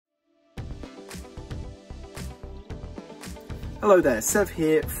Hello there, Sev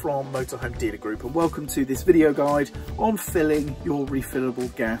here from Motorhome Dealer Group and welcome to this video guide on filling your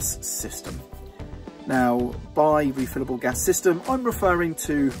refillable gas system. Now, by refillable gas system, I'm referring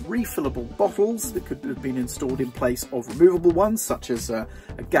to refillable bottles that could have been installed in place of removable ones, such as a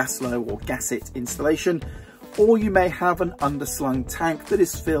Gaslow or Gasit installation, or you may have an underslung tank that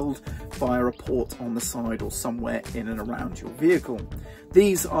is filled via a port on the side or somewhere in and around your vehicle.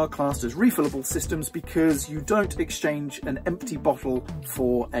 These are classed as refillable systems because you don't exchange an empty bottle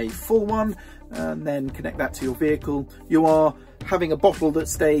for a full one and then connect that to your vehicle. You are having a bottle that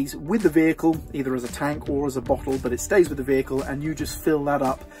stays with the vehicle, either as a tank or as a bottle, but it stays with the vehicle and you just fill that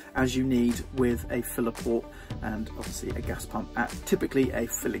up as you need with a filler port and obviously a gas pump at typically a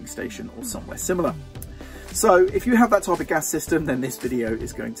filling station or somewhere similar. So if you have that type of gas system, then this video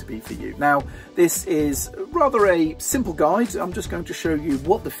is going to be for you. Now, this is rather a simple guide. I'm just going to show you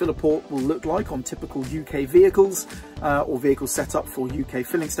what the filler port will look like on typical UK vehicles or vehicles set up for UK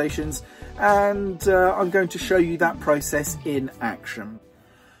filling stations. And I'm going to show you that process in action.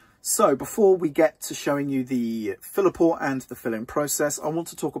 So before we get to showing you the filler port and the filling process, I want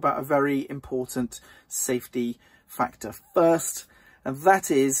to talk about a very important safety factor first. And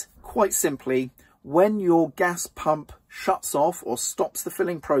that is quite simply, when your gas pump shuts off or stops the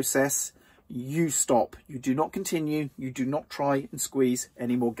filling process, you stop. You do not continue. You do not try and squeeze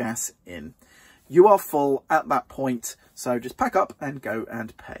any more gas in. You are full at that point. So just pack up and go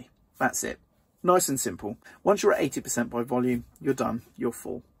and pay. That's it. Nice and simple. Once you're at 80% by volume, you're done. You're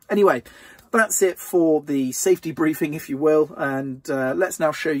full. Anyway, that's it for the safety briefing, if you will. And let's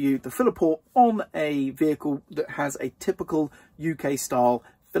now show you the filler port on a vehicle that has a typical UK style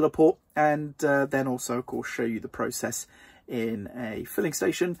filler port, and then also of course show you the process in a filling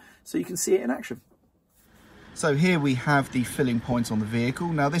station so you can see it in action. So here we have the filling points on the vehicle.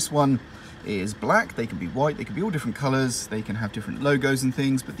 Now this one is black, they can be white, they can be all different colours, they can have different logos and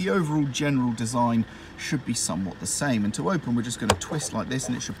things, but the overall general design should be somewhat the same. And to open, we're just going to twist like this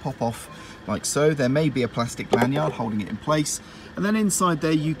and it should pop off like so. There may be a plastic lanyard holding it in place, and then inside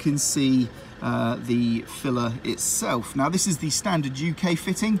there you can see the filler itself. Now this is the standard UK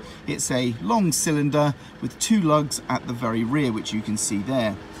fitting. It's a long cylinder with two lugs at the very rear, which you can see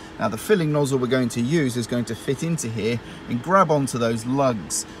there. Now the filling nozzle we're going to use is going to fit into here and grab onto those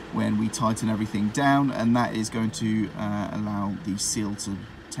lugs when we tighten everything down, and that is going to allow the seal to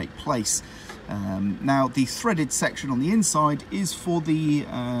take place. Now the threaded section on the inside is for the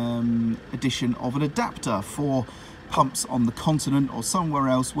addition of an adapter for pumps on the continent or somewhere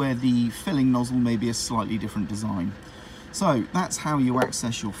else where the filling nozzle may be a slightly different design. So that's how you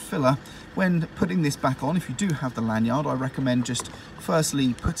access your filler. When putting this back on, if you do have the lanyard, I recommend just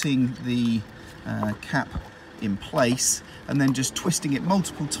firstly putting the cap in place and then just twisting it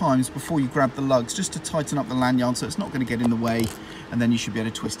multiple times before you grab the lugs, just to tighten up the lanyard so it's not going to get in the way, and then you should be able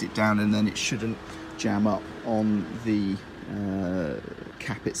to twist it down and then it shouldn't jam up on the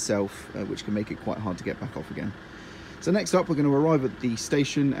cap itself, which can make it quite hard to get back off again. So next up, we're going to arrive at the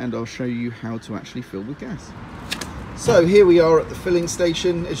station and I'll show you how to actually fill with gas. So here we are at the filling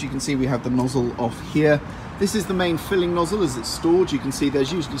station. As you can see, we have the nozzle off here. This is the main filling nozzle as it's stored. You can see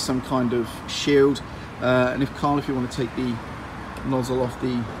there's usually some kind of shield. And if Carl, if you want to take the nozzle off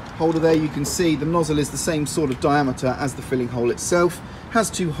the holder there, you can see the nozzle is the same sort of diameter as the filling hole itself. Has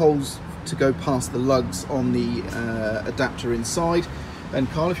two holes to go past the lugs on the adapter inside. And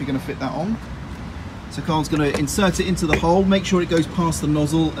Carl, if you're going to fit that on. So Carl's going to insert it into the hole, make sure it goes past the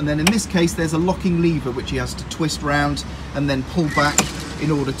nozzle, and then in this case there's a locking lever which he has to twist round and then pull back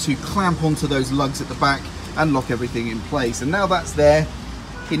in order to clamp onto those lugs at the back and lock everything in place. And now that's there,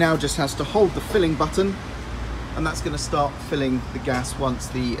 he now just has to hold the filling button, and that's going to start filling the gas once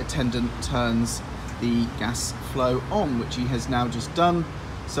the attendant turns the gas flow on, which he has now just done.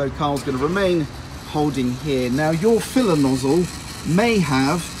 So Carl's going to remain holding here. Now your filler nozzle may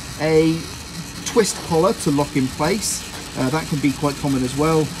have a twist collar to lock in place. That can be quite common as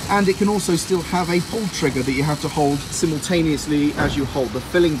well, and it can also still have a pull trigger that you have to hold simultaneously as you hold the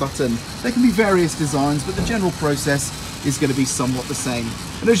filling button. There can be various designs, but the general process is going to be somewhat the same.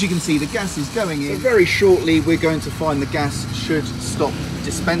 And as you can see, the gas is going in. So very shortly we're going to find the gas should stop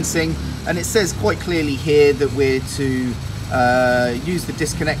dispensing, and it says quite clearly here that we're to use the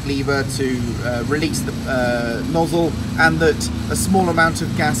disconnect lever to release the nozzle, and that a small amount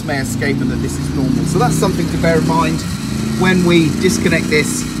of gas may escape and that this is normal. So that's something to bear in mind. When we disconnect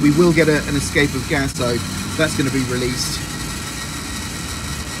this, we will get an escape of gas, so that's going to be released.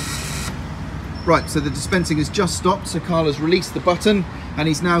 Right, so the dispensing has just stopped, so Carl has released the button and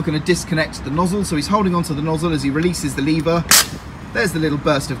he's now going to disconnect the nozzle. So he's holding onto the nozzle as he releases the lever. There's the little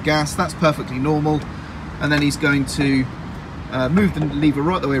burst of gas, that's perfectly normal. And then he's going to move the lever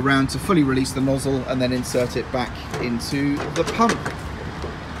right the way around to fully release the nozzle, and then insert it back into the pump.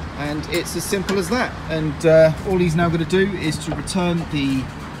 And it's as simple as that. And all he's now going to do is to return the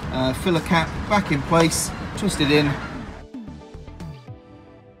filler cap back in place, twist it in,